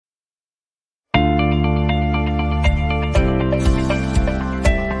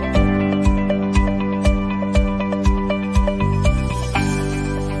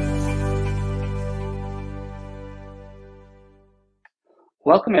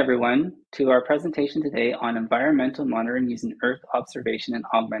Welcome everyone to our presentation today on environmental monitoring using Earth observation and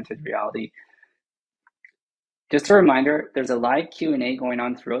augmented reality. Just a reminder, there's a live Q&A going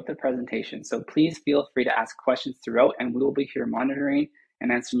on throughout the presentation, so please feel free to ask questions throughout and we will be here monitoring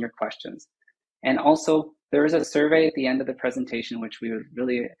and answering your questions. And also, there is a survey at the end of the presentation which we would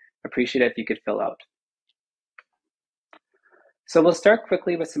really appreciate if you could fill out. So we'll start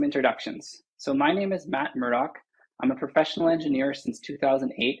quickly with some introductions. So my name is Matt Murdoch. I'm a professional engineer since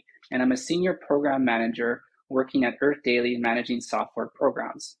 2008, and I'm a senior program manager working at EarthDaily managing software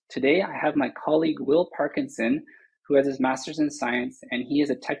programs. Today, I have my colleague, Will Parkinson, who has his master's in science, and he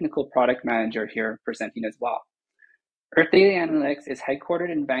is a technical product manager here presenting as well. EarthDaily Analytics is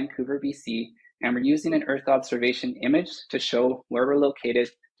headquartered in Vancouver, BC, and we're using an Earth observation image to show where we're located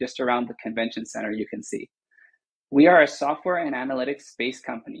just around the convention center you can see. We are a software and analytics space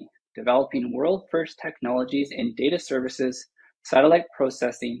company, developing world-first technologies in data services, satellite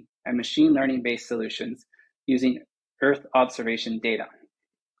processing, and machine learning-based solutions using Earth observation data.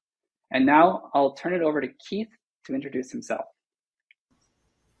 And now I'll turn it over to Keith to introduce himself.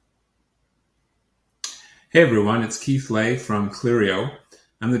 Hey everyone, it's Keith Lay from Clerio.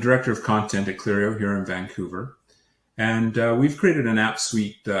 I'm the Director of Content at Clerio here in Vancouver. And we've created an app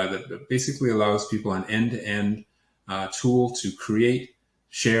suite that basically allows people an end-to-end tool to create,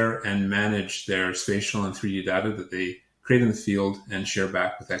 share, and manage their spatial and 3D data that they create in the field and share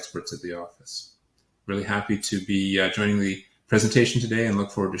back with experts at the office. Really happy to be joining the presentation today and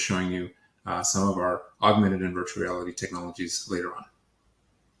look forward to showing you some of our augmented and virtual reality technologies later on.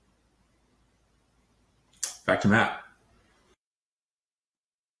 Back to Matt.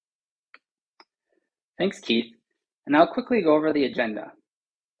 Thanks, Keith. And I'll quickly go over the agenda.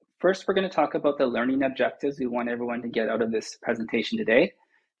 First, we're going to talk about the learning objectives we want everyone to get out of this presentation today.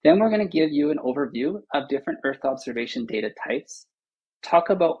 Then we're going to give you an overview of different Earth observation data types,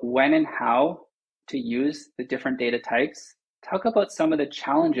 talk about when and how to use the different data types, talk about some of the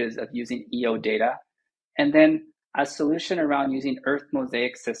challenges of using EO data, and then a solution around using Earth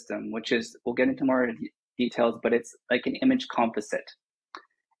mosaic system, which is, we'll get into more details, but it's like an image composite.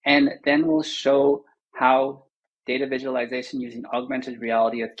 And then we'll show how data visualization using augmented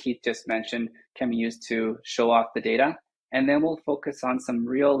reality, as Keith just mentioned, can be used to show off the data. And then we'll focus on some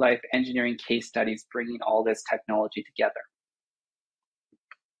real life engineering case studies, bringing all this technology together.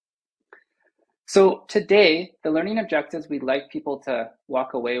 So today, the learning objectives we'd like people to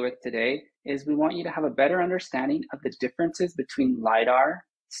walk away with today is we want you to have a better understanding of the differences between LiDAR,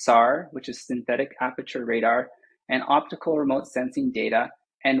 SAR, which is synthetic aperture radar, and optical remote sensing data,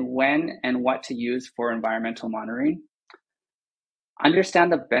 and when and what to use for environmental monitoring.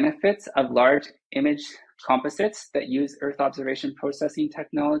 Understand the benefits of large image composites that use Earth observation processing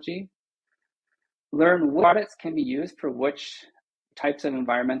technology. Learn what products can be used for which types of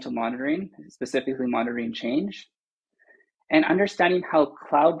environmental monitoring, specifically monitoring change. And understanding how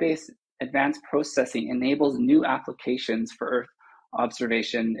cloud-based advanced processing enables new applications for Earth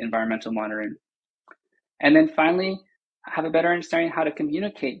observation environmental monitoring. And then finally, have a better understanding how to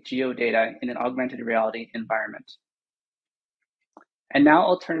communicate geodata in an augmented reality environment. And now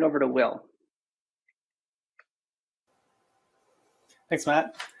I'll turn it over to Will. Thanks,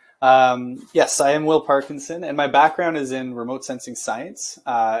 Matt. Yes, I am Will Parkinson, and my background is in remote sensing science.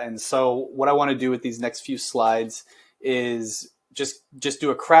 And so what I want to do with these next few slides is just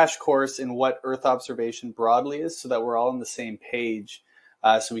do a crash course in what Earth observation broadly is so that we're all on the same page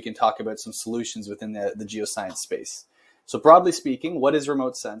so we can talk about some solutions within the geoscience space. So broadly speaking, what is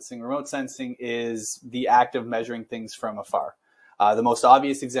remote sensing? Remote sensing is the act of measuring things from afar. The most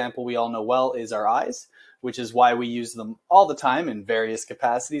obvious example we all know well is our eyes, which is why we use them all the time in various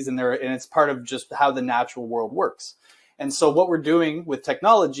capacities, and it's part of just how the natural world works. And so what we're doing with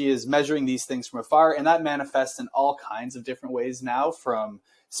technology is measuring these things from afar, and that manifests in all kinds of different ways now, from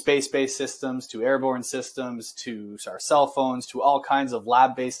space-based systems to airborne systems to our cell phones to all kinds of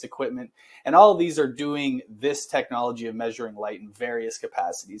lab-based equipment. And all of these are doing this technology of measuring light in various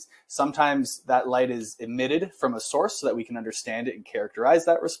capacities. Sometimes that light is emitted from a source so that we can understand it and characterize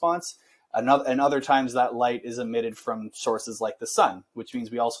that response. And other times that light is emitted from sources like the sun, which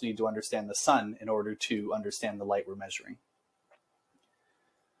means we also need to understand the sun in order to understand the light we're measuring.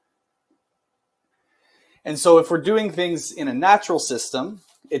 And so if we're doing things in a natural system,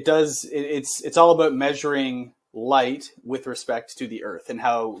 it's all about measuring light with respect to the Earth and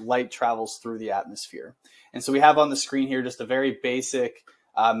how light travels through the atmosphere. And so we have on the screen here just a very basic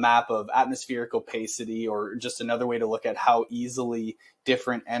map of atmospheric opacity, or just another way to look at how easily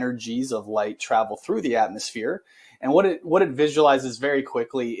different energies of light travel through the atmosphere. And what it visualizes very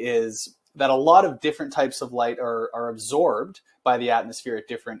quickly is that a lot of different types of light are absorbed by the atmosphere at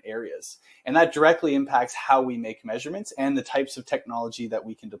different areas. And that directly impacts how we make measurements and the types of technology that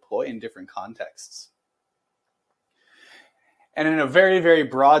we can deploy in different contexts. And in a very, very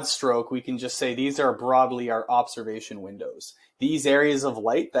broad stroke, we can just say these are broadly our observation windows. These areas of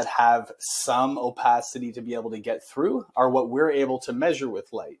light that have some opacity to be able to get through are what we're able to measure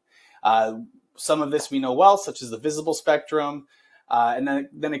with light. Some of this we know well, such as the visible spectrum, and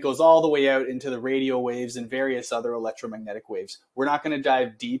then it goes all the way out into the radio waves and various other electromagnetic waves. We're not going to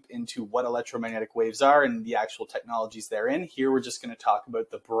dive deep into what electromagnetic waves are and the actual technologies therein. Here we're just going to talk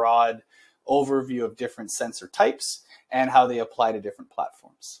about the broad overview of different sensor types and how they apply to different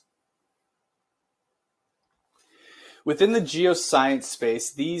platforms. Within the geoscience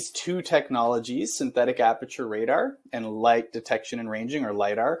space, these two technologies, synthetic aperture radar and light detection and ranging, or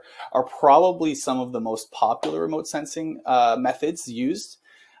LiDAR, are probably some of the most popular remote sensing methods used.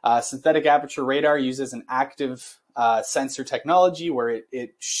 Synthetic aperture radar uses an active sensor technology where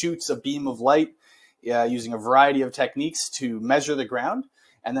it shoots a beam of light using a variety of techniques to measure the ground,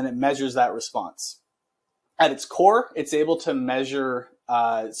 and then it measures that response. At its core, it's able to measure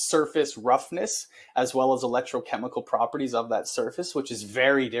surface roughness as well as electrochemical properties of that surface, which is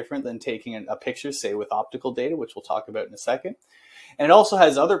very different than taking a picture, say, with optical data, which we'll talk about in a second. And it also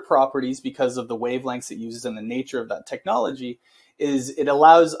has other properties because of the wavelengths it uses and the nature of that technology. It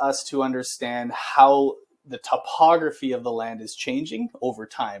allows us to understand how the topography of the land is changing over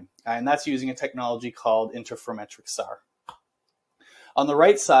time. And that's using a technology called interferometric SAR. On the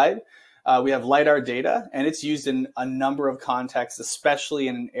right side, we have LiDAR data, and it's used in a number of contexts, especially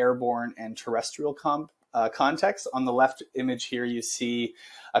in an airborne and terrestrial context. On the left image here, you see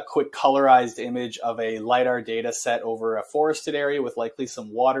a quick colorized image of a LiDAR data set over a forested area with likely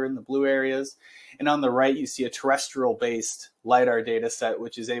some water in the blue areas. And on the right, you see a terrestrial-based LiDAR data set,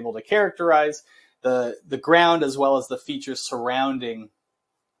 which is able to characterize the ground as well as the features surrounding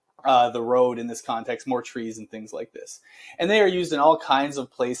the road in this context, more trees and things like this. And they are used in all kinds of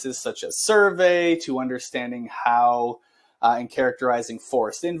places, such as survey, to understanding how and characterizing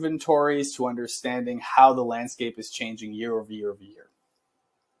forest inventories, to understanding how the landscape is changing year over year over year.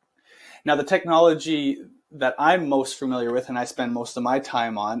 Now, the technology that I'm most familiar with and I spend most of my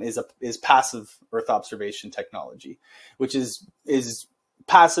time on is passive Earth observation technology, which is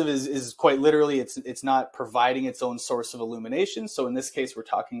passive is quite literally, it's not providing its own source of illumination. So in this case, we're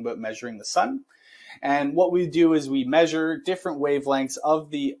talking about measuring the sun. And what we do is we measure different wavelengths of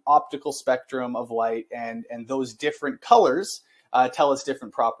the optical spectrum of light, and those different colors tell us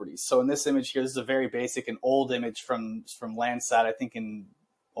different properties. So in this image here, this is a very basic and old image from Landsat, I think in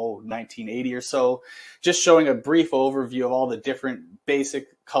 1980 or so, just showing a brief overview of all the different basic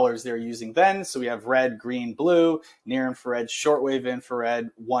colors they're using then. So we have red, green, blue, near infrared, shortwave infrared,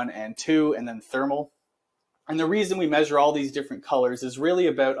 1 and 2, and then thermal. And the reason we measure all these different colors is really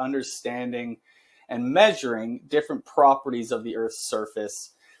about understanding and measuring different properties of the Earth's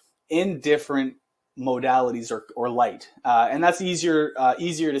surface in different modalities or light. And that's easier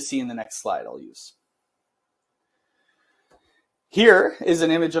to see in the next slide I'll use. Here is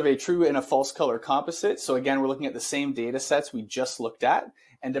an image of a true and a false color composite. So again, we're looking at the same data sets we just looked at.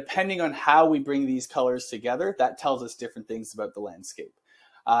 And depending on how we bring these colors together, that tells us different things about the landscape.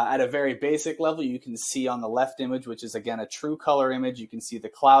 At a very basic level, you can see on the left image, which is again a true color image, you can see the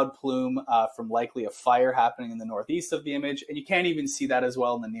cloud plume from likely a fire happening in the northeast of the image. And you can't even see that as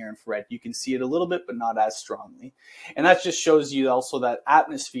well in the near infrared. You can see it a little bit, but not as strongly. And that just shows you also that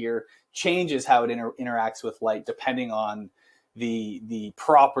atmosphere changes how it interacts with light depending on the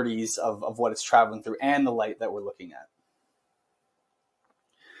properties of what it's traveling through and the light that we're looking at.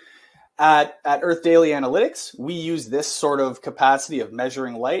 At EarthDaily Analytics, we use this sort of capacity of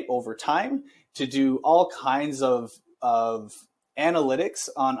measuring light over time to do all kinds of analytics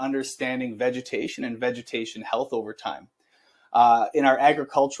on understanding vegetation and vegetation health over time. In our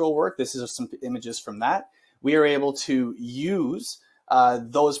agricultural work, this is some images from that, we are able to use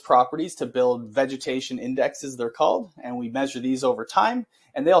those properties to build vegetation indexes, they're called, and we measure these over time,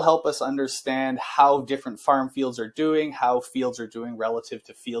 and they'll help us understand how different farm fields are doing, how fields are doing relative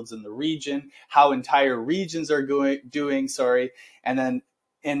to fields in the region, how entire regions are doing, and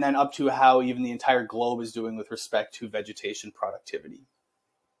then up to how even the entire globe is doing with respect to vegetation productivity.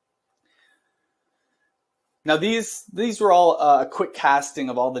 Now these were all a quick casting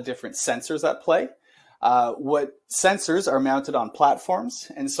of all the different sensors at play. What sensors are mounted on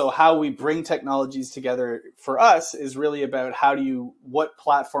platforms, and so how we bring technologies together for us is really about what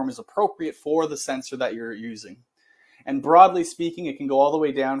platform is appropriate for the sensor that you're using. And broadly speaking, it can go all the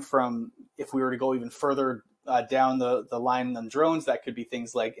way down from, if we were to go even further down the line on drones, that could be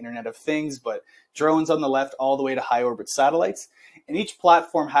things like Internet of Things, but drones on the left all the way to high orbit satellites. And each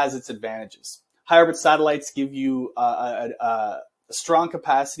platform has its advantages. High orbit satellites give you a strong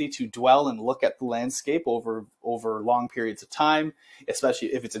capacity to dwell and look at the landscape over long periods of time, especially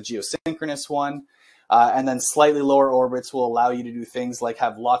if it's a geosynchronous one. And then slightly lower orbits will allow you to do things like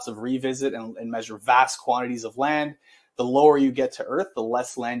have lots of revisit and measure vast quantities of land. The lower you get to Earth, the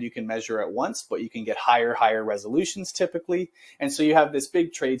less land you can measure at once, but you can get higher resolutions typically. And so you have this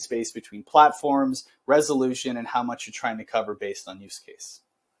big trade space between platforms, resolution, and how much you're trying to cover based on use case.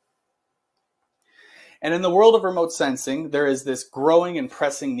 And in the world of remote sensing, there is this growing and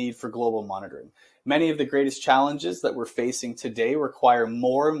pressing need for global monitoring. Many of the greatest challenges that we're facing today require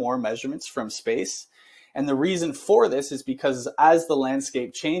more and more measurements from space. And the reason for this is because as the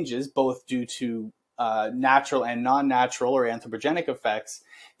landscape changes, both due to natural and non-natural or anthropogenic effects,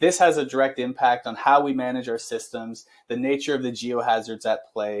 this has a direct impact on how we manage our systems, the nature of the geohazards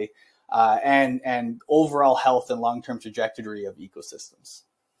at play, and overall health and long-term trajectory of ecosystems.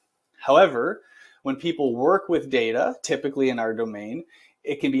 However, when people work with data, typically in our domain,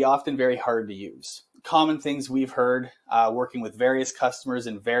 it can be often very hard to use. Common things we've heard working with various customers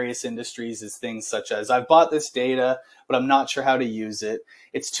in various industries is things such as, I've bought this data, but I'm not sure how to use it.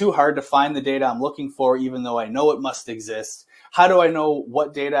 It's too hard to find the data I'm looking for, even though I know it must exist. How do I know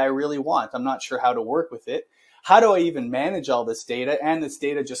what data I really want? I'm not sure how to work with it. How do I even manage all this data? And this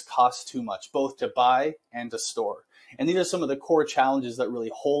data just costs too much, both to buy and to store. And these are some of the core challenges that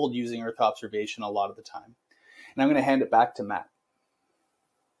really hold using Earth observation a lot of the time. And I'm going to hand it back to Matt.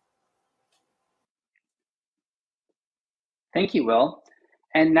 Thank you, Will.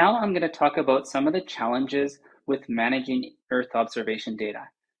 And now I'm going to talk about some of the challenges with managing Earth observation data.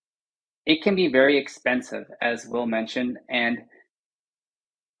 It can be very expensive, as Will mentioned, and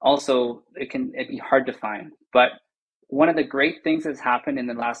also it can be hard to find. But one of the great things that's happened in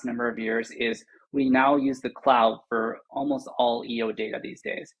the last number of years is we now use the cloud for almost all EO data these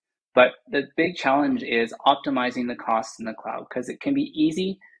days. But the big challenge is optimizing the costs in the cloud, because it can be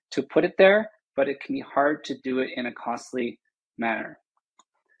easy to put it there, but it can be hard to do it in a costly manner.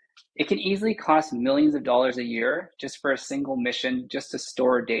 It can easily cost millions of dollars a year just for a single mission, just to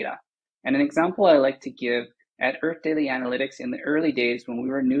store data. And an example I like to give, at EarthDaily Analytics in the early days when we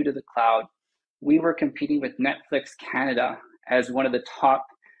were new to the cloud, we were competing with Netflix Canada as one of the top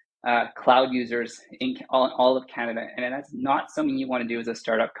cloud users in all of Canada. And that's not something you want to do as a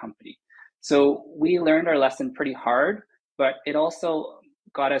startup company. So we learned our lesson pretty hard, but it also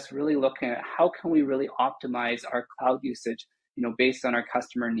got us really looking at how can we really optimize our cloud usage, based on our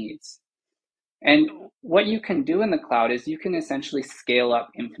customer needs. And what you can do in the cloud is you can essentially scale up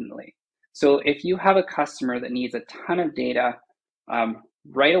infinitely. So if you have a customer that needs a ton of data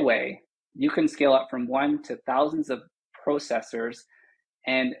right away, you can scale up from 1 to thousands of processors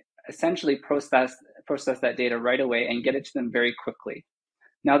and essentially process that data right away and get it to them very quickly.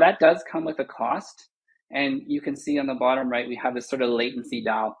 Now that does come with a cost, and you can see on the bottom right, we have this sort of latency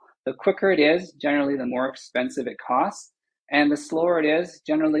dial. The quicker it is, generally the more expensive it costs, and the slower it is,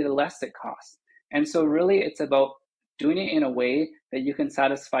 generally the less it costs. And so really it's about doing it in a way that you can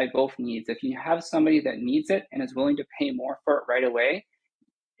satisfy both needs. If you have somebody that needs it and is willing to pay more for it right away,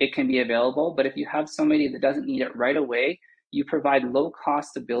 it can be available. But if you have somebody that doesn't need it right away, you provide low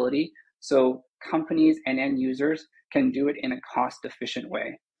cost ability so companies and end users can do it in a cost efficient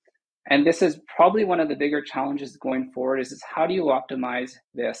way. And this is probably one of the bigger challenges going forward is how do you optimize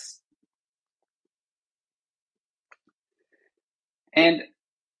this? And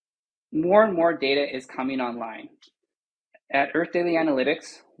more data is coming online. At EarthDaily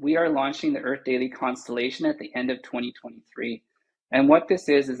Analytics, we are launching the EarthDaily Constellation at the end of 2023. And what this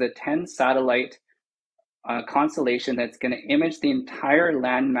is a 10 satellite constellation that's going to image the entire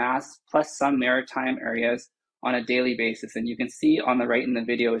land mass plus some maritime areas on a daily basis. And you can see on the right in the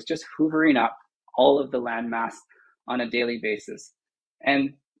video is just hoovering up all of the land mass on a daily basis.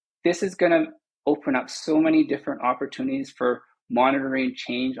 And this is going to open up so many different opportunities for monitoring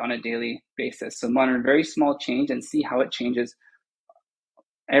change on a daily basis. So monitor very small change and see how it changes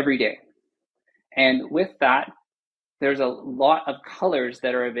every day. And with that, there's a lot of colors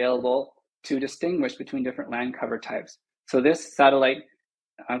that are available to distinguish between different land cover types. So this satellite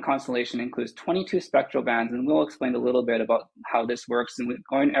constellation includes 22 spectral bands, and we'll explain a little bit about how this works, and we're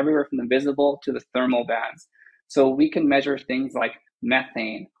going everywhere from the visible to the thermal bands. So we can measure things like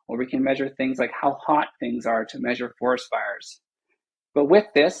methane, or we can measure things like how hot things are to measure forest fires. But with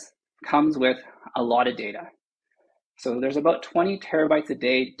this comes with a lot of data. So there's about 20 terabytes a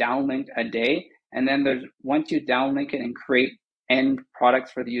day downlinked a day, and then there's once you downlink it and create end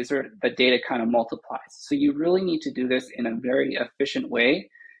products for the user, the data kind of multiplies. So you really need to do this in a very efficient way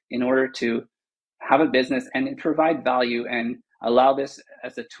in order to have a business and provide value and allow this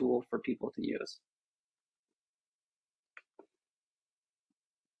as a tool for people to use.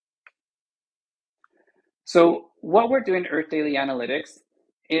 So what we're doing at EarthDaily Analytics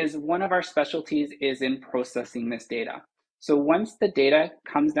is one of our specialties is in processing this data. So once the data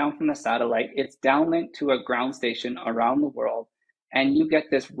comes down from the satellite, it's downlinked to a ground station around the world, and you get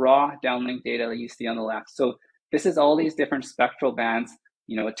this raw downlink data that you see on the left. So this is all these different spectral bands,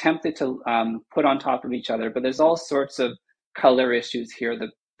 attempted to put on top of each other, but there's all sorts of color issues here.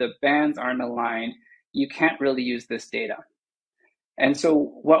 The bands aren't aligned. You can't really use this data. And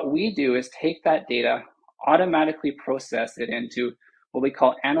so what we do is take that data, automatically process it into what we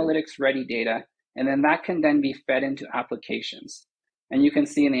call analytics ready data, and then that can then be fed into applications. And you can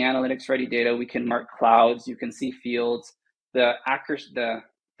see in the analytics ready data, we can mark clouds, you can see fields, the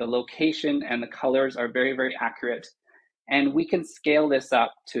location and the colors are very, very accurate. And we can scale this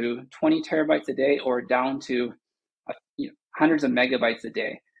up to 20 terabytes a day or down to hundreds of megabytes a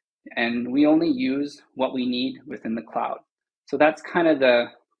day. And we only use what we need within the cloud. So that's kind of the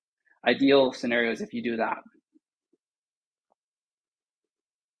ideal scenarios if you do that.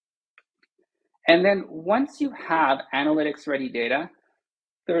 And then once you have analytics ready data,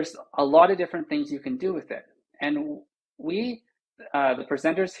 there's a lot of different things you can do with it. And we, the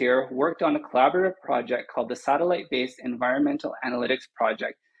presenters here, worked on a collaborative project called the Satellite-Based Environmental Analytics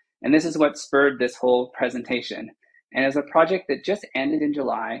Project. And this is what spurred this whole presentation. And it's a project that just ended in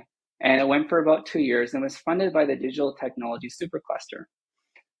July, and it went for about 2 years and was funded by the Digital Technology Supercluster.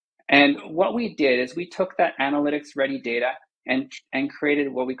 And what we did is we took that analytics ready data and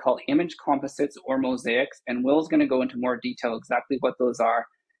created what we call image composites or mosaics. And Will's going to go into more detail exactly what those are.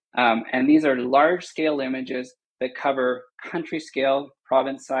 And these are large scale images that cover country scale,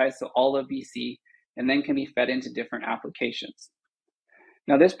 province size, so all of BC, and then can be fed into different applications.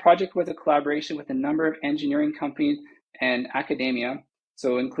 Now, this project was a collaboration with a number of engineering companies and academia,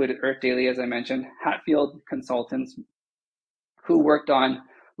 so included EarthDaily, as I mentioned, Hatfield Consultants, who worked on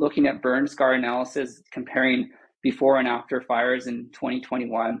looking at burn scar analysis, comparing before and after fires in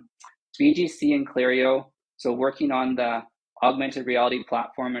 2021, BGC and Clario, so working on the augmented reality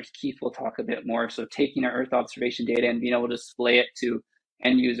platform, which Keith will talk a bit more, so taking our Earth observation data and being able to display it to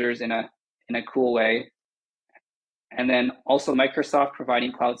end users in a cool way. And then also Microsoft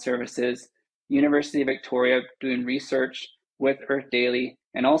providing cloud services, University of Victoria doing research with EarthDaily,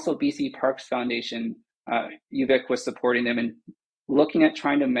 and also BC Parks Foundation, UVic was supporting them in looking at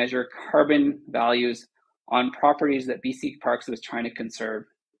trying to measure carbon values on properties that BC Parks was trying to conserve.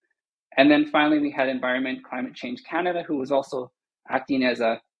 And then finally, we had Environment Climate Change Canada, who was also acting as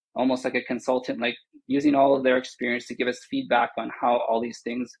almost like a consultant, like using all of their experience to give us feedback on how all these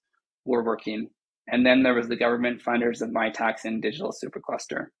things were working. And then there was the government funders of MyTax and Digital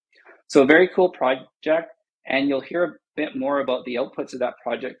Supercluster. So a very cool project, and you'll hear a bit more about the outputs of that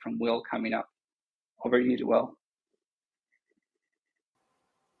project from Will coming up. Over to you, Will.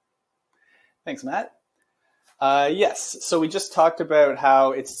 Thanks, Matt. Yes, so we just talked about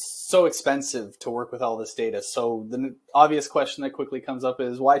how it's so expensive to work with all this data. So the obvious question that quickly comes up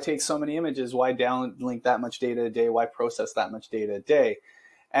is, why take so many images? Why downlink that much data a day? Why process that much data a day?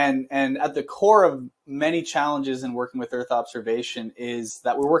 And at the core of many challenges in working with Earth observation is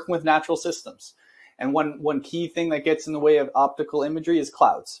that we're working with natural systems. And one key thing that gets in the way of optical imagery is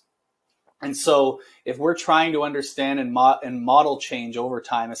clouds. And so if we're trying to understand and model change over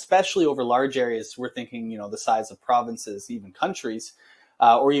time, especially over large areas, we're thinking, the size of provinces, even countries,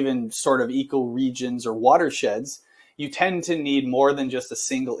 or even sort of ecoregions or watersheds, you tend to need more than just a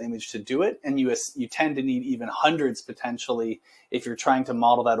single image to do it. And you tend to need even hundreds potentially if you're trying to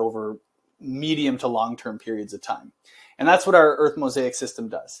model that over medium to long-term periods of time. And that's what our Earth Mosaic system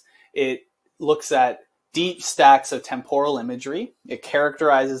does. It looks at deep stacks of temporal imagery. It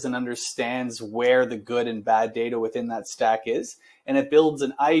characterizes and understands where the good and bad data within that stack is, and it builds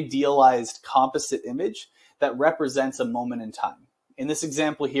an idealized composite image that represents a moment in time. In this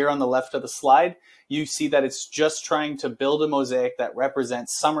example here on the left of the slide, you see that it's just trying to build a mosaic that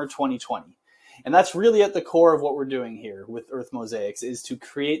represents summer 2020. And that's really at the core of what we're doing here with Earth Mosaics, is to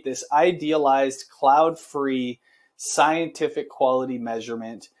create this idealized cloud-free scientific quality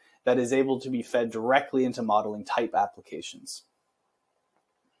measurement that is able to be fed directly into modeling type applications.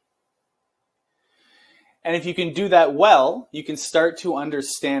 And if you can do that well, you can start to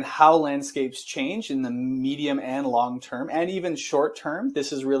understand how landscapes change in the medium and long term, and even short term.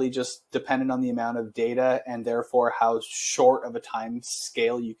 This is really just dependent on the amount of data and therefore how short of a time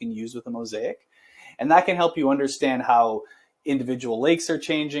scale you can use with a mosaic. And that can help you understand how individual lakes are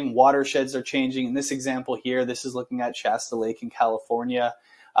changing, watersheds are changing. In this example here, this is looking at Shasta Lake in California,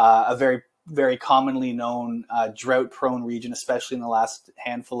 a very, very commonly known drought-prone region, especially in the last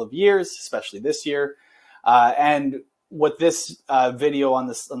handful of years, especially this year. And what this video on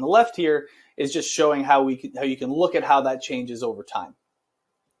the left here is just showing how you can look at how that changes over time.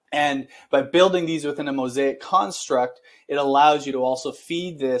 And by building these within a mosaic construct, it allows you to also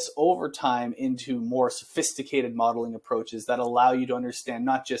feed this over time into more sophisticated modeling approaches that allow you to understand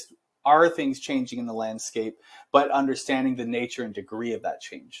not just are things changing in the landscape, but understanding the nature and degree of that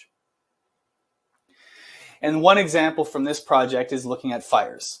change. And one example from this project is looking at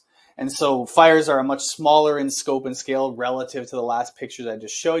fires. And so fires are much smaller in scope and scale relative to the last pictures I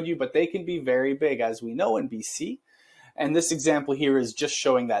just showed you, but they can be very big, as we know in BC. And this example here is just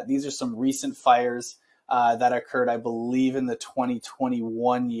showing that. These are some recent fires that occurred, I believe, in the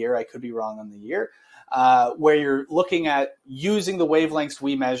 2021 year. I could be wrong on the year, where you're looking at using the wavelengths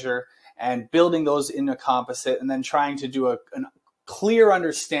we measure and building those in a composite and then trying to do a clear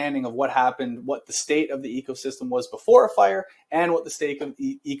understanding of what happened, what the state of the ecosystem was before a fire and what the state of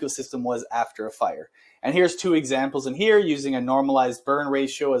the ecosystem was after a fire. And here's two examples in here using a normalized burn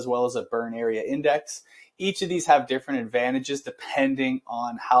ratio as well as a burn area index. Each of these have different advantages depending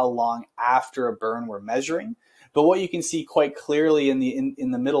on how long after a burn we're measuring. But what you can see quite clearly in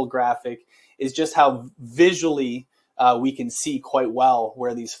the middle graphic is just how visually we can see quite well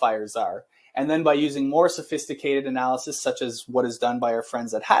where these fires are. And then by using more sophisticated analysis, such as what is done by our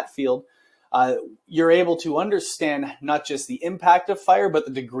friends at Hatfield, you're able to understand not just the impact of fire, but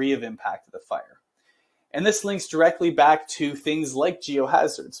the degree of impact of the fire. And this links directly back to things like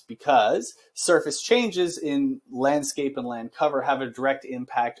geohazards, because surface changes in landscape and land cover have a direct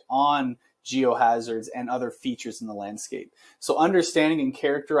impact on geohazards and other features in the landscape. So understanding and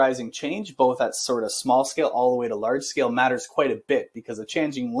characterizing change, both at sort of small scale all the way to large scale, matters quite a bit, because a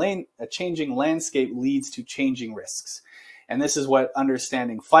changing landscape leads to changing risks. And this is what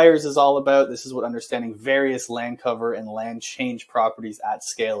understanding fires is all about. This is what understanding various land cover and land change properties at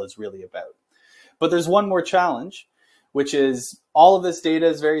scale is really about. But there's one more challenge, which is all of this data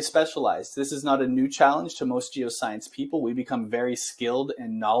is very specialized. This is not a new challenge to most geoscience people. We become very skilled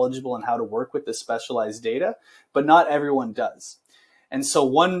and knowledgeable in how to work with this specialized data, but not everyone does. And so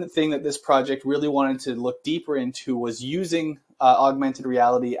one thing that this project really wanted to look deeper into was using augmented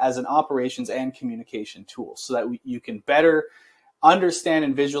reality as an operations and communication tool so that you can better understand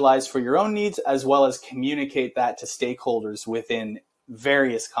and visualize for your own needs, as well as communicate that to stakeholders within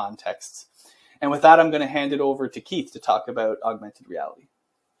various contexts. And with that, I'm going to hand it over to Keith to talk about augmented reality.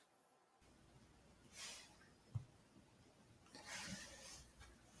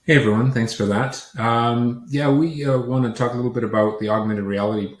 Hey, everyone. Thanks for that. We want to talk a little bit about the augmented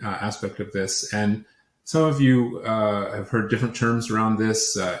reality aspect of this. And some of you have heard different terms around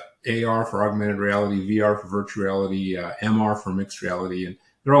this, AR for augmented reality, VR for virtual reality, MR for mixed reality. And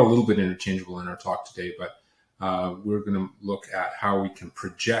they're all a little bit interchangeable in our talk today, but we're going to look at how we can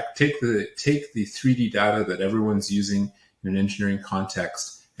project, take the 3D data that everyone's using in an engineering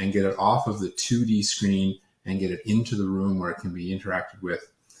context and get it off of the 2D screen and get it into the room where it can be interacted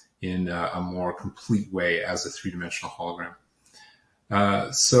with in a more complete way as a three-dimensional hologram.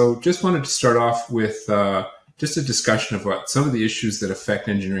 So just wanted to start off with just a discussion of what some of the issues that affect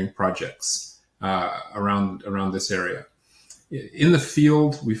engineering projects around this area. In the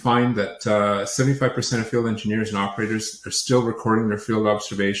field, we find that 75% of field engineers and operators are still recording their field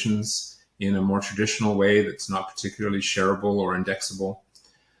observations in a more traditional way that's not particularly shareable or indexable.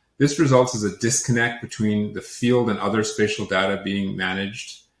 This results as a disconnect between the field and other spatial data being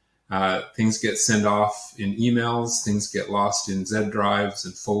managed. Things get sent off in emails, things get lost in Z drives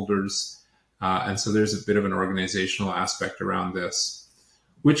and folders, and so there's a bit of an organizational aspect around this,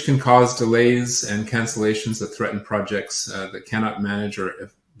 which can cause delays and cancellations that threaten projects that cannot manage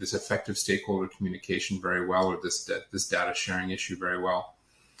this effective stakeholder communication very well, or this data sharing issue very well.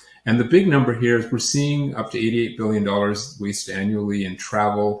 And the big number here is we're seeing up to $88 billion wasted annually in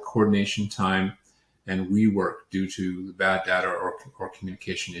travel, coordination time, and rework due to the bad data or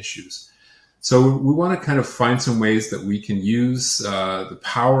communication issues. So we want to kind of find some ways that we can use the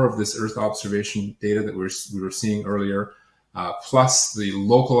power of this Earth observation data that we were seeing earlier, plus the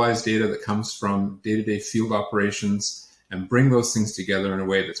localized data that comes from day-to-day field operations, and bring those things together in a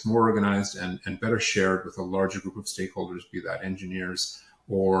way that's more organized and better shared with a larger group of stakeholders, be that engineers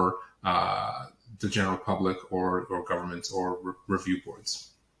or the general public or governments or review boards.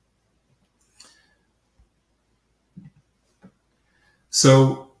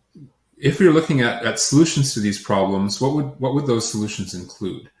 So if you're looking at solutions to these problems, what would those solutions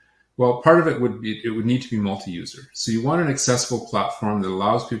include? Well, part of it would need to be multi-user. So you want an accessible platform that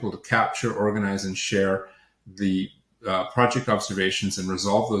allows people to capture, organize, and share the project observations and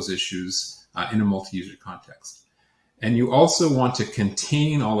resolve those issues in a multi-user context. And you also want to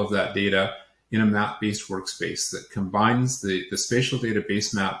contain all of that data in a map-based workspace that combines the spatial data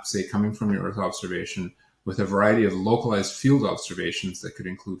base map, say, coming from your Earth observation, with a variety of localized field observations that could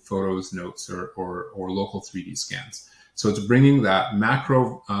include photos, notes, or local 3D scans. So it's bringing that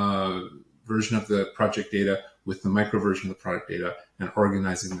macro version of the project data with the micro version of the product data and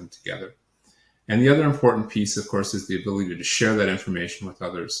organizing them together. And the other important piece, of course, is the ability to share that information with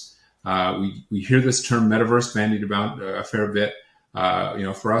others. We hear this term metaverse bandied about a fair bit.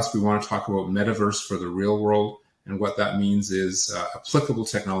 For us, we want to talk about metaverse for the real world. And what that means is applicable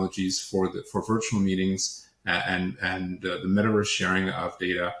technologies for virtual meetings and the metaverse sharing of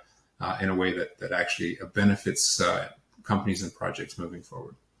data in a way that actually benefits companies and projects moving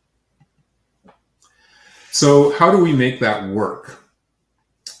forward. So how do we make that work?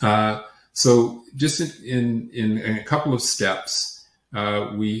 So just in a couple of steps,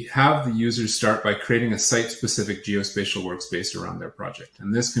 we have the users start by creating a site-specific geospatial workspace around their project.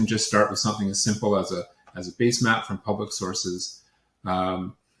 And this can just start with something as simple as a base map from public sources.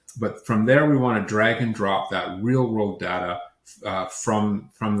 But from there, we want to drag and drop that real-world data from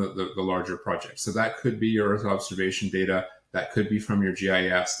the larger project. So that could be your Earth observation data, that could be from your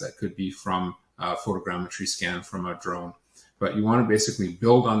GIS, that could be from a photogrammetry scan from a drone. But you want to basically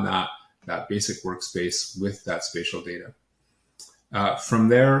build on that basic workspace with that spatial data. From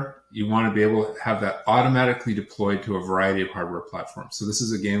there, you want to be able to have that automatically deployed to a variety of hardware platforms. So this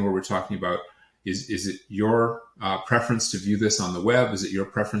is again where we're talking about, is it your preference to view this on the web? Is it your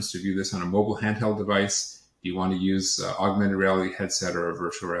preference to view this on a mobile handheld device? Do you want to use augmented reality headset or a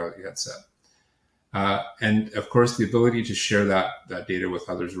virtual reality headset? And of course, the ability to share that data with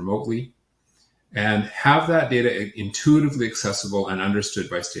others remotely and have that data intuitively accessible and understood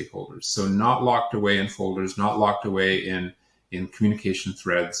by stakeholders. So not locked away in folders, not locked away in communication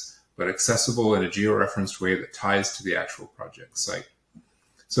threads, but accessible in a geo-referenced way that ties to the actual project site.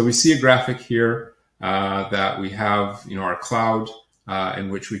 So we see a graphic here that we have, our cloud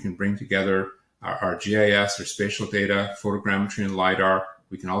in which we can bring together our GIS or spatial data, photogrammetry and LiDAR.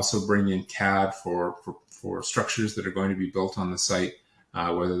 We can also bring in CAD for structures that are going to be built on the site,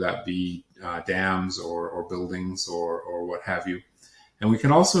 whether that be dams or buildings or what have you. And we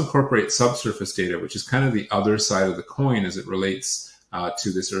can also incorporate subsurface data, which is kind of the other side of the coin as it relates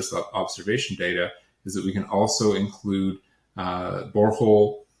to this Earth observation data, is that we can also include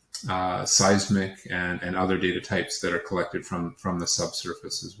borehole, seismic, and other data types that are collected from the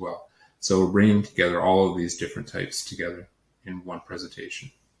subsurface as well. So we're bringing together all of these different types together in one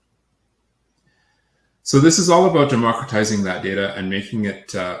presentation. So this is all about democratizing that data and making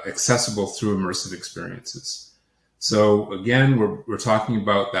it accessible through immersive experiences. So again, we're talking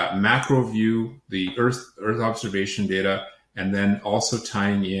about that macro view, the Earth observation data, and then also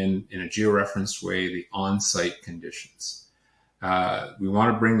tying in a georeferenced way, the on-site conditions. We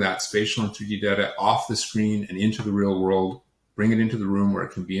want to bring that spatial and 3D data off the screen and into the real world, bring it into the room where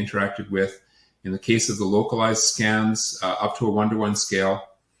it can be interacted with. In the case of the localized scans, up to a 1-to-1 scale,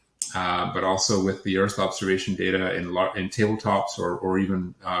 but also with the Earth observation data in tabletops or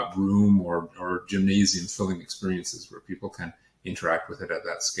even room or gymnasium filling experiences where people can interact with it at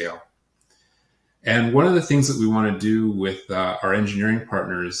that scale. And one of the things that we want to do with our engineering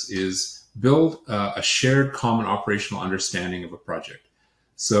partners is build a shared common operational understanding of a project.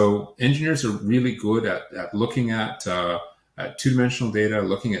 So engineers are really good at looking at two-dimensional data,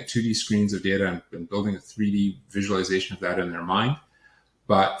 looking at 2D screens of data and building a 3D visualization of that in their mind.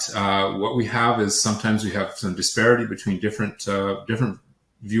 But what we have is sometimes we have some disparity between different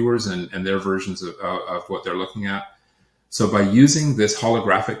viewers and their versions of what they're looking at. So by using this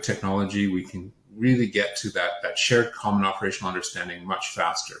holographic technology, we can really get to that shared common operational understanding much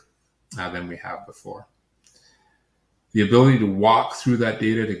faster than we have before. The ability to walk through that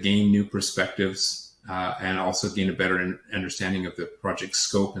data to gain new perspectives and also gain a better understanding of the project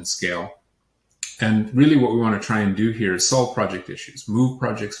scope and scale. And really what we want to try and do here is solve project issues, move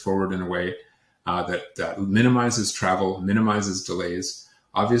projects forward in a way that minimizes travel, minimizes delays.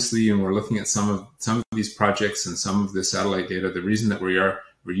 Obviously, when we're looking at some of these projects and some of the satellite data, the reason that we're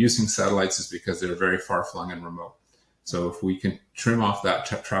using satellites is because they're very far-flung and remote. So if we can trim off that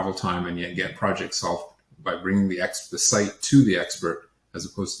travel time and yet get projects solved by bringing the site to the expert as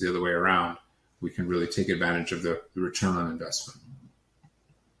opposed to the other way around, we can really take advantage of the return on investment.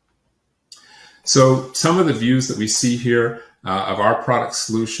 So some of the views that we see here of our product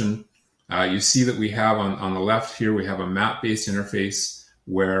solution, you see that we have on the left here, we have a map-based interface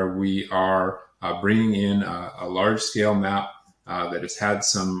where we are bringing in a large-scale map that has had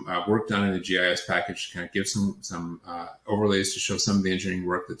some work done in the GIS package to kind of give some overlays to show some of the engineering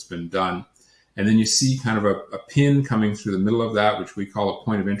work that's been done. And then you see kind of a pin coming through the middle of that, which we call a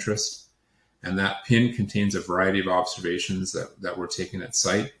point of interest. And that pin contains a variety of observations that were taken at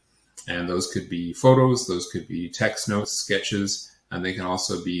site. And those could be photos, those could be text notes, sketches, and they can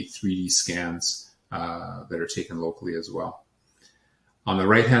also be 3D scans that are taken locally as well. On the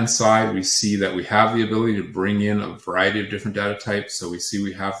right-hand side, we see that we have the ability to bring in a variety of different data types. So we see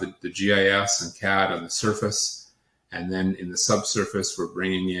we have the GIS and CAD on the surface, and then in the subsurface, we're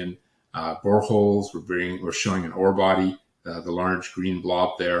bringing in boreholes. We're showing an ore body, the large green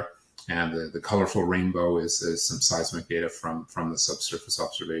blob there, and the colorful rainbow is some seismic data from the subsurface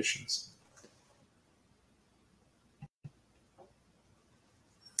observations.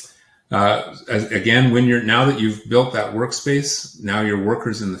 Again, now that you've built that workspace, now your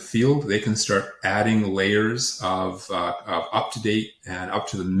workers in the field, they can start adding layers of up-to-date and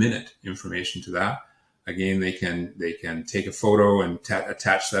up-to-the-minute information to that. Again, they can take a photo and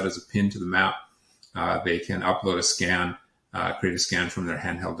attach that as a pin to the map. They can upload a scan, create a scan from their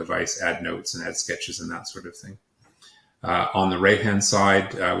handheld device, add notes and add sketches and that sort of thing. On the right-hand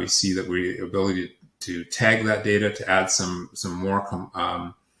side, we see that we have the ability to tag that data to add some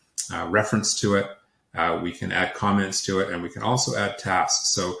more reference to it. We can add comments to it, and we can also add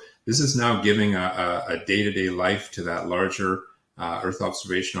tasks. So this is now giving a day-to-day life to that larger Earth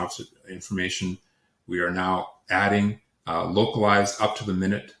observation information. We are now adding localized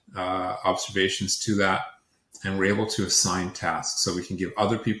up-to-the-minute observations to that, and we're able to assign tasks. So we can give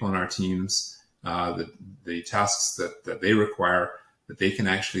other people in our teams the tasks that they require, that they can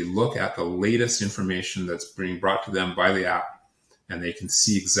actually look at the latest information that's being brought to them by the app, and they can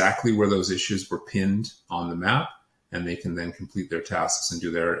see exactly where those issues were pinned on the map, and they can then complete their tasks and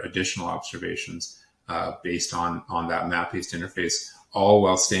do their additional observations based on that map-based interface, all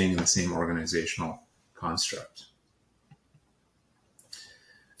while staying in the same organizational construct.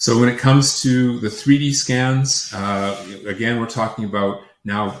 So when it comes to the 3D scans, again, we're talking about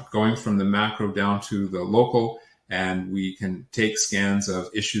now going from the macro down to the local, and we can take scans of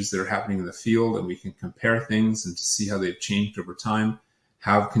issues that are happening in the field, and we can compare things and to see how they've changed over time.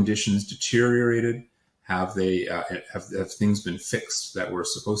 Have conditions deteriorated? Have things been fixed that were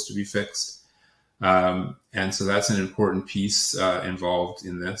supposed to be fixed? And so that's an important piece involved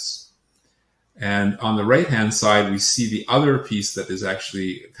in this. And on the right-hand side, we see the other piece that is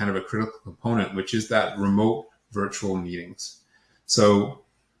actually kind of a critical component, which is that remote virtual meetings. So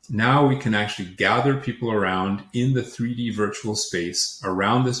now we can actually gather people around in the 3D virtual space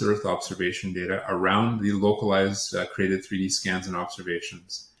around this Earth observation data, around the localized created 3D scans and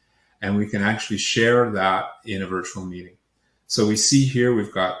observations. And we can actually share that in a virtual meeting. So we see here,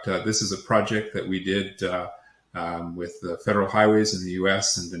 we've got, this is a project that we did with the federal highways in the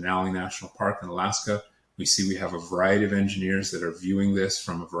US and Denali National Park in Alaska. We see we have a variety of engineers that are viewing this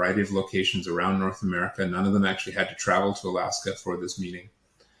from a variety of locations around North America. None of them actually had to travel to Alaska for this meeting.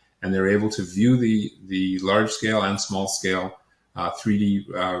 And they're able to view the large scale and small scale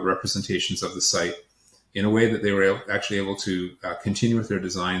 3D representations of the site in a way that they were actually able to continue with their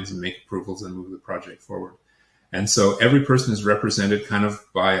designs and make approvals and move the project forward. And so every person is represented kind of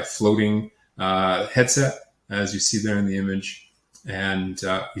by a floating headset, as you see there in the image. And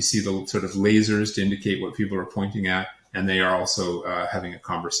you see the sort of lasers to indicate what people are pointing at. And they are also having a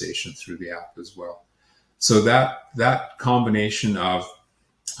conversation through the app as well. So that combination of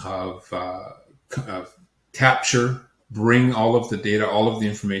capture, bring all of the data, all of the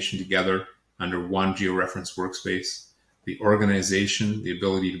information together under one georeference workspace, the organization, the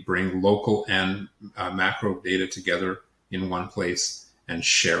ability to bring local and macro data together in one place, and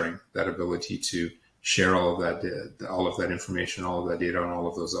sharing, that ability to share all of that information, all of that data, and all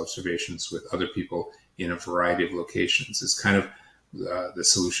of those observations with other people in a variety of locations is kind of the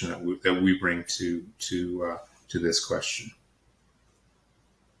solution that we bring to this question.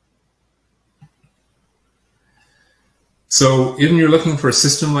 So if you're looking for a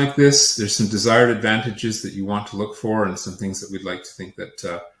system like this, there's some desired advantages that you want to look for, and some things that we'd like to think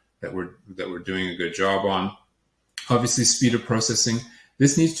that we're doing a good job on. Obviously, speed of processing.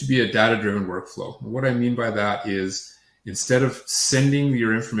 This needs to be a data-driven workflow. What I mean by that is, instead of sending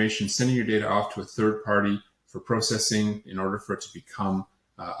your information, sending your data off to a third party for processing in order for it to become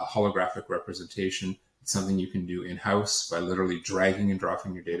a holographic representation, it's something you can do in-house by literally dragging and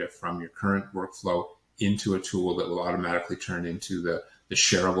dropping your data from your current workflow into a tool that will automatically turn into the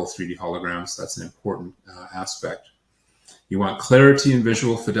shareable 3D holograms. That's an important aspect. You want clarity and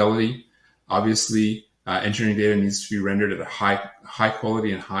visual fidelity. Obviously, Engineering data needs to be rendered at a high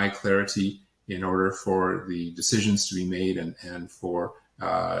quality and high clarity in order for the decisions to be made and for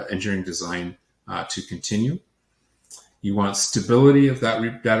engineering design to continue. You want stability of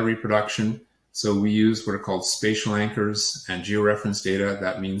that data reproduction. So we use what are called spatial anchors and georeference data.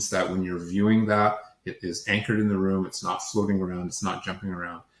 That means that when you're viewing that, it is anchored in the room. It's not floating around. It's not jumping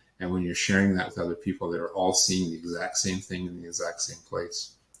around. And when you're sharing that with other people, they're all seeing the exact same thing in the exact same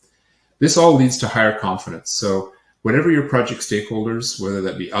place. This all leads to higher confidence. So whatever your project stakeholders, whether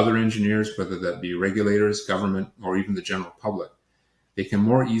that be other engineers, whether that be regulators, government, or even the general public, they can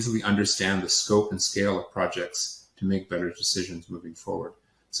more easily understand the scope and scale of projects to make better decisions moving forward.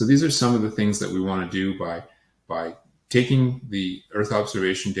 So these are some of the things that we want to do by taking the Earth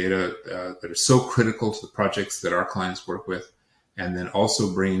observation data that are so critical to the projects that our clients work with, and then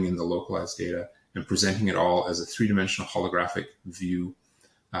also bringing in the localized data and presenting it all as a three-dimensional holographic view,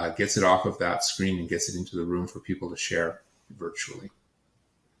 gets it off of that screen and gets it into the room for people to share virtually.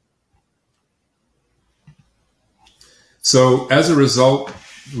 So as a result,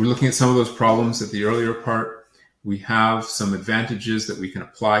 we're looking at some of those problems at the earlier part. We have some advantages that we can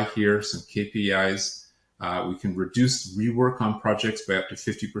apply here, some KPIs. We can reduce rework on projects by up to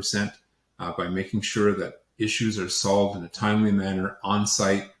 50% by making sure that issues are solved in a timely manner on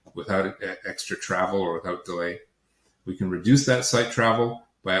site without extra travel or without delay. We can reduce that site travel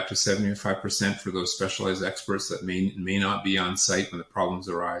by up to 75% for those specialized experts that may not be on site when the problems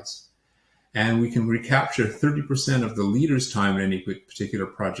arise. And we can recapture 30% of the leader's time in any particular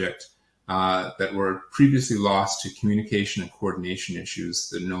project that were previously lost to communication and coordination issues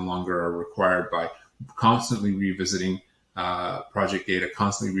that no longer are required by constantly revisiting project data,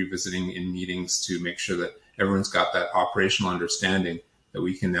 constantly revisiting in meetings to make sure that everyone's got that operational understanding that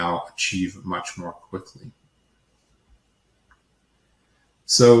we can now achieve much more quickly.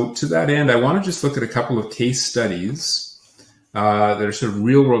 So to that end, I want to just look at a couple of case studies that are sort of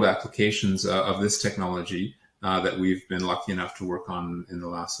real-world applications of this technology that we've been lucky enough to work on in the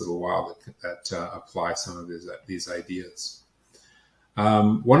last little while that apply some of these ideas.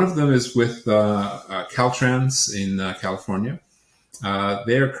 One of them is with Caltrans in California.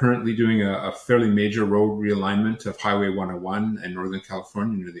 They are currently doing a fairly major road realignment of Highway 101 in Northern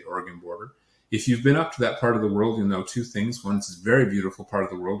California near the Oregon border. If you've been up to that part of the world, you'll know two things. One, it's a very beautiful part of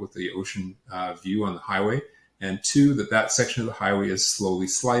the world with the ocean view on the highway. And two, that section of the highway is slowly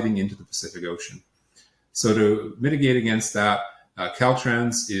sliding into the Pacific Ocean. So to mitigate against that,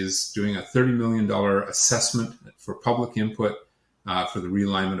 Caltrans is doing a $30 million assessment for public input for the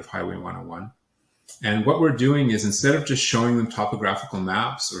realignment of Highway 101. And what we're doing is, instead of just showing them topographical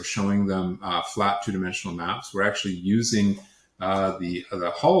maps or showing them flat two-dimensional maps, we're actually using the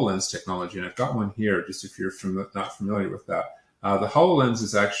HoloLens technology. And I've got one here, just if you're not familiar with that. The HoloLens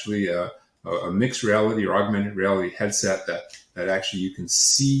is actually a mixed reality or augmented reality headset that actually you can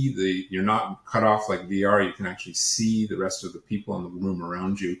see you're not cut off like VR, you can actually see the rest of the people in the room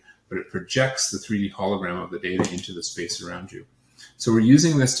around you, but it projects the 3D hologram of the data into the space around you. So we're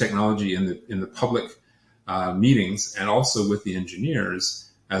using this technology in the public meetings and also with the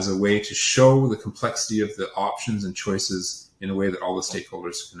engineers as a way to show the complexity of the options and choices in a way that all the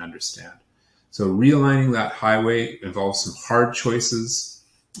stakeholders can understand. So realigning that highway involves some hard choices,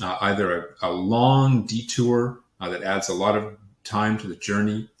 either a long detour that adds a lot of time to the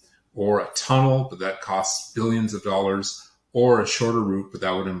journey, or a tunnel, but that costs billions of dollars, or a shorter route, but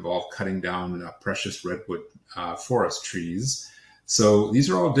that would involve cutting down precious redwood forest trees. So these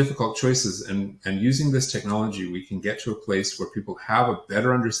are all difficult choices, and using this technology, we can get to a place where people have a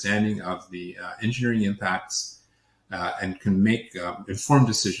better understanding of the engineering impacts and can make informed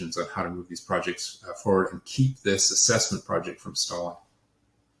decisions on how to move these projects forward and keep this assessment project from stalling.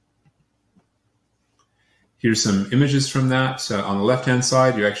 Here's some images from that. On the left-hand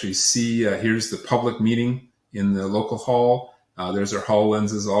side, you actually see, here's the public meeting in the local hall. There's our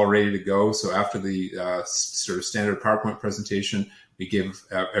HoloLenses all ready to go. So after the sort of standard PowerPoint presentation, we give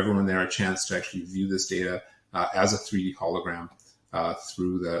everyone there a chance to actually view this data as a 3D hologram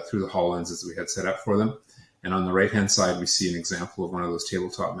through the HoloLenses we had set up for them. And on the right-hand side, we see an example of one of those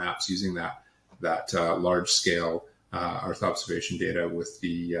tabletop maps using that large-scale Earth observation data with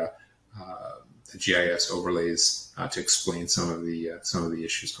the GIS overlays to explain some of the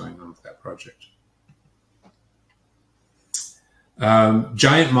issues going on with that project.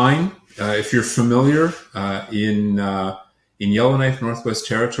 Giant Mine, if you're familiar, in Yellowknife, Northwest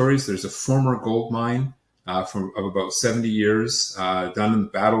Territories, there's a former gold mine of about 70 years, done in the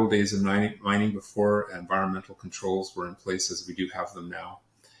bad old days of mining before environmental controls were in place as we do have them now.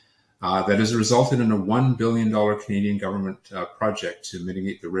 That has resulted in a $1 billion Canadian government project to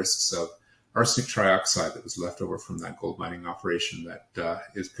mitigate the risks arsenic trioxide that was left over from that gold mining operation that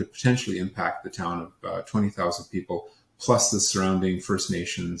could potentially impact the town of 20,000 people, plus the surrounding First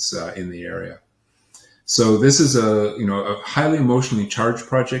Nations in the area. So this is a highly emotionally charged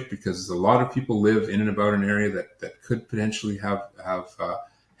project because a lot of people live in and about an area that could potentially have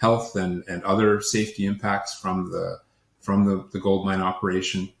health and other safety impacts from the gold mine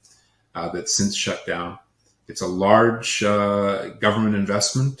operation that's since shut down. It's a large government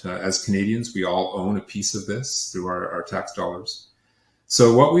investment. As Canadians, we all own a piece of this through our tax dollars.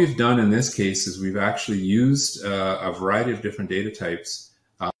 So what we've done in this case is we've actually used a variety of different data types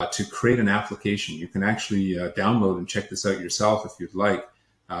to create an application. You can actually download and check this out yourself if you'd like.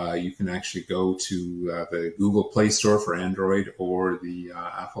 You can actually go to the Google Play Store for Android or the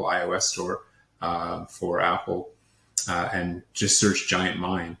Apple iOS Store for Apple and just search Giant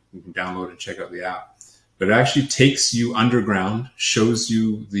Mine. You can download and check out the app. But it actually takes you underground, shows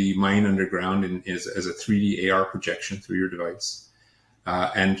you the mine underground as a 3D AR projection through your device,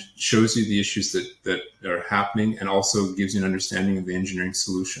 and shows you the issues that are happening, and also gives you an understanding of the engineering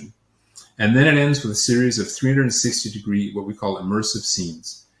solution. And then it ends with a series of 360-degree, what we call immersive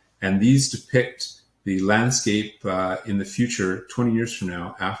scenes. And these depict the landscape in the future, 20 years from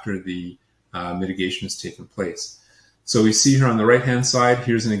now, after the mitigation has taken place. So we see here on the right-hand side,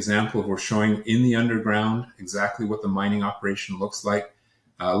 here's an example of we're showing in the underground exactly what the mining operation looks like.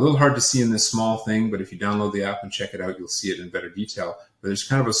 A little hard to see in this small thing, but if you download the app and check it out, you'll see it in better detail. But there's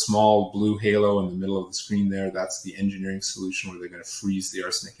kind of a small blue halo in the middle of the screen there. That's the engineering solution where they're going to freeze the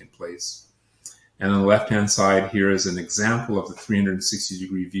arsenic in place. And on the left-hand side, here is an example of the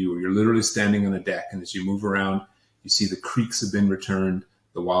 360-degree view where you're literally standing on a deck, and as you move around, you see the creeks have been returned,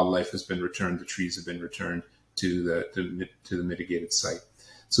 the wildlife has been returned, the trees have been returned to the mitigated site.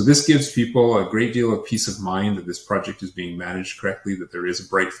 So this gives people a great deal of peace of mind that this project is being managed correctly, that there is a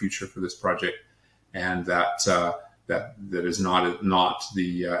bright future for this project, and that is not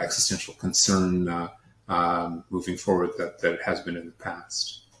the existential concern moving forward that it has been in the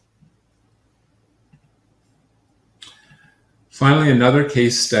past. Finally, another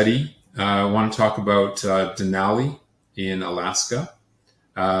case study. I want to talk about Denali in Alaska.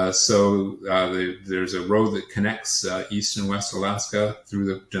 There's a road that connects East and West Alaska through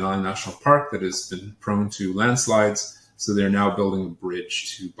the Denali National Park that has been prone to landslides. So they're now building a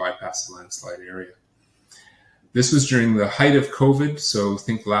bridge to bypass the landslide area. This was during the height of COVID. So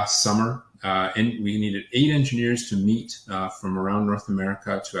think last summer, and we needed 8 engineers to meet from around North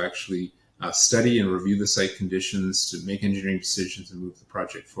America to actually study and review the site conditions, to make engineering decisions and move the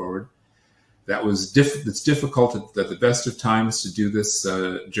project forward. It's difficult at the best of times to do this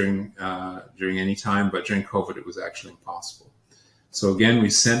during any time, but during COVID it was actually impossible. So again,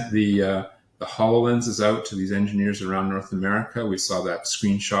 we sent the HoloLenses out to these engineers around North America. We saw that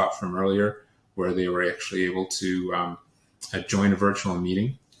screenshot from earlier where they were actually able to join a virtual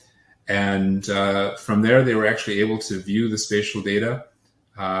meeting. And from there, they were actually able to view the spatial data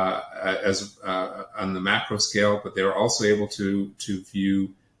on the macro scale, but they were also able to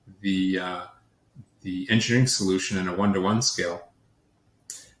view the engineering solution in a 1-to-1 scale.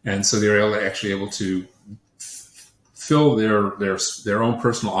 And so they were actually able to fill their own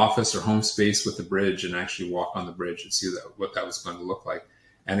personal office or home space with the bridge and actually walk on the bridge and see what that was going to look like.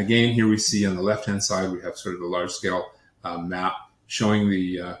 And again, here we see on the left-hand side, we have sort of the large-scale map showing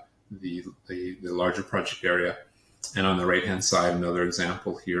the larger project area. And on the right-hand side, another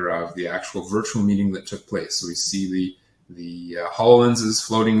example here of the actual virtual meeting that took place. So we see the HoloLenses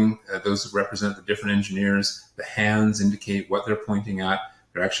floating, those represent the different engineers. The hands indicate what they're pointing at.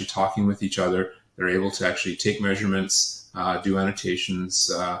 They're actually talking with each other. They're able to actually take measurements, do annotations,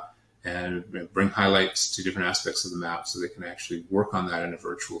 and bring highlights to different aspects of the map so they can actually work on that in a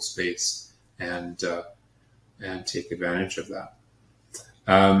virtual space and take advantage of that.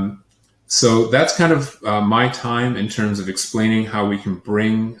 So that's kind of my time in terms of explaining how we can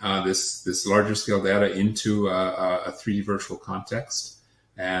bring this larger scale data into a 3D virtual context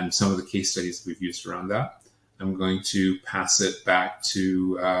and some of the case studies we've used around that. I'm going to pass it back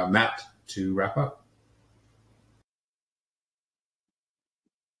to Matt to wrap up.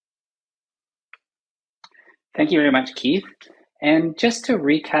 Thank you very much, Keith. And just to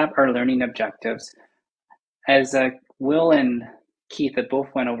recap our learning objectives, as Will and Keith have both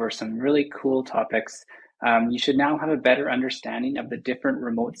went over some really cool topics, you should now have a better understanding of the different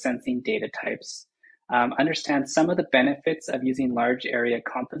remote sensing data types, understand some of the benefits of using large area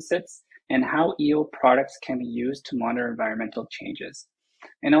composites, and how EO products can be used to monitor environmental changes,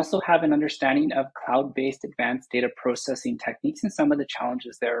 and also have an understanding of cloud-based advanced data processing techniques and some of the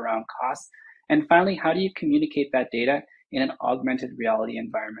challenges there around cost. And finally, how do you communicate that data in an augmented reality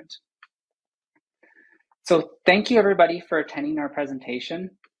environment? So thank you everybody for attending our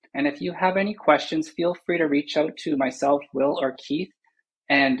presentation. And if you have any questions, feel free to reach out to myself, Will, or Keith,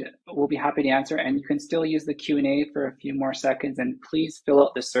 and we'll be happy to answer. And you can still use the Q&A for a few more seconds, and please fill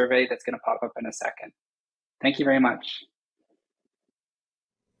out the survey that's going to pop up in a second. Thank you very much.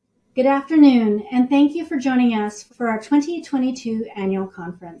 Good afternoon, and thank you for joining us for our 2022 annual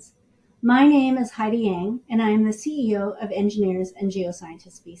conference. My name is Heidi Yang, and I am the CEO of Engineers and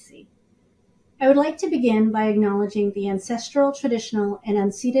Geoscientists BC. I would like to begin by acknowledging the ancestral, traditional, and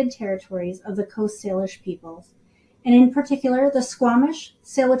unceded territories of the Coast Salish peoples, and in particular the Squamish,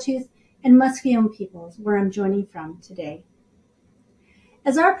 Tsleil-Waututh, and Musqueam peoples, where I'm joining from today.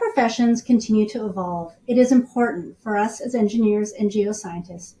 As our professions continue to evolve, it is important for us as engineers and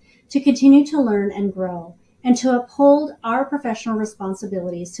geoscientists to continue to learn and grow, and to uphold our professional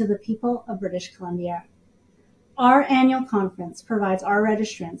responsibilities to the people of British Columbia. Our annual conference provides our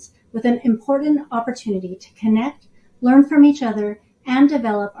registrants with an important opportunity to connect, learn from each other, and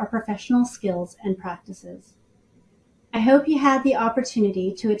develop our professional skills and practices. I hope you had the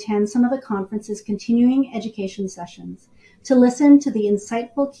opportunity to attend some of the conference's continuing education sessions, to listen to the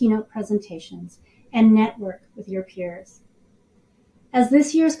insightful keynote presentations, and network with your peers. As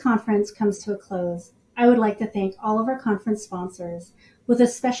this year's conference comes to a close, I would like to thank all of our conference sponsors, with a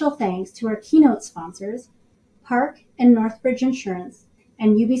special thanks to our keynote sponsors, Park and Northbridge Insurance,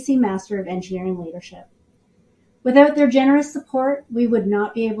 and UBC Master of Engineering Leadership. Without their generous support, we would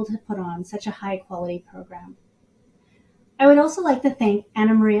not be able to put on such a high-quality program. I would also like to thank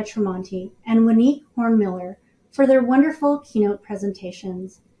Anna Maria Tremonti and Wanique Horn-Miller for their wonderful keynote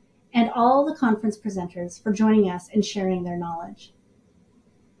presentations, and all the conference presenters for joining us and sharing their knowledge.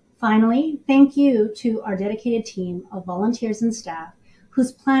 Finally, thank you to our dedicated team of volunteers and staff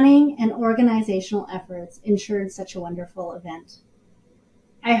whose planning and organizational efforts ensured such a wonderful event.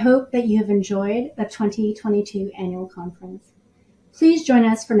 I hope that you have enjoyed the 2022 annual conference. Please join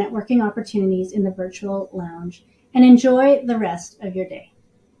us for networking opportunities in the virtual lounge and enjoy the rest of your day.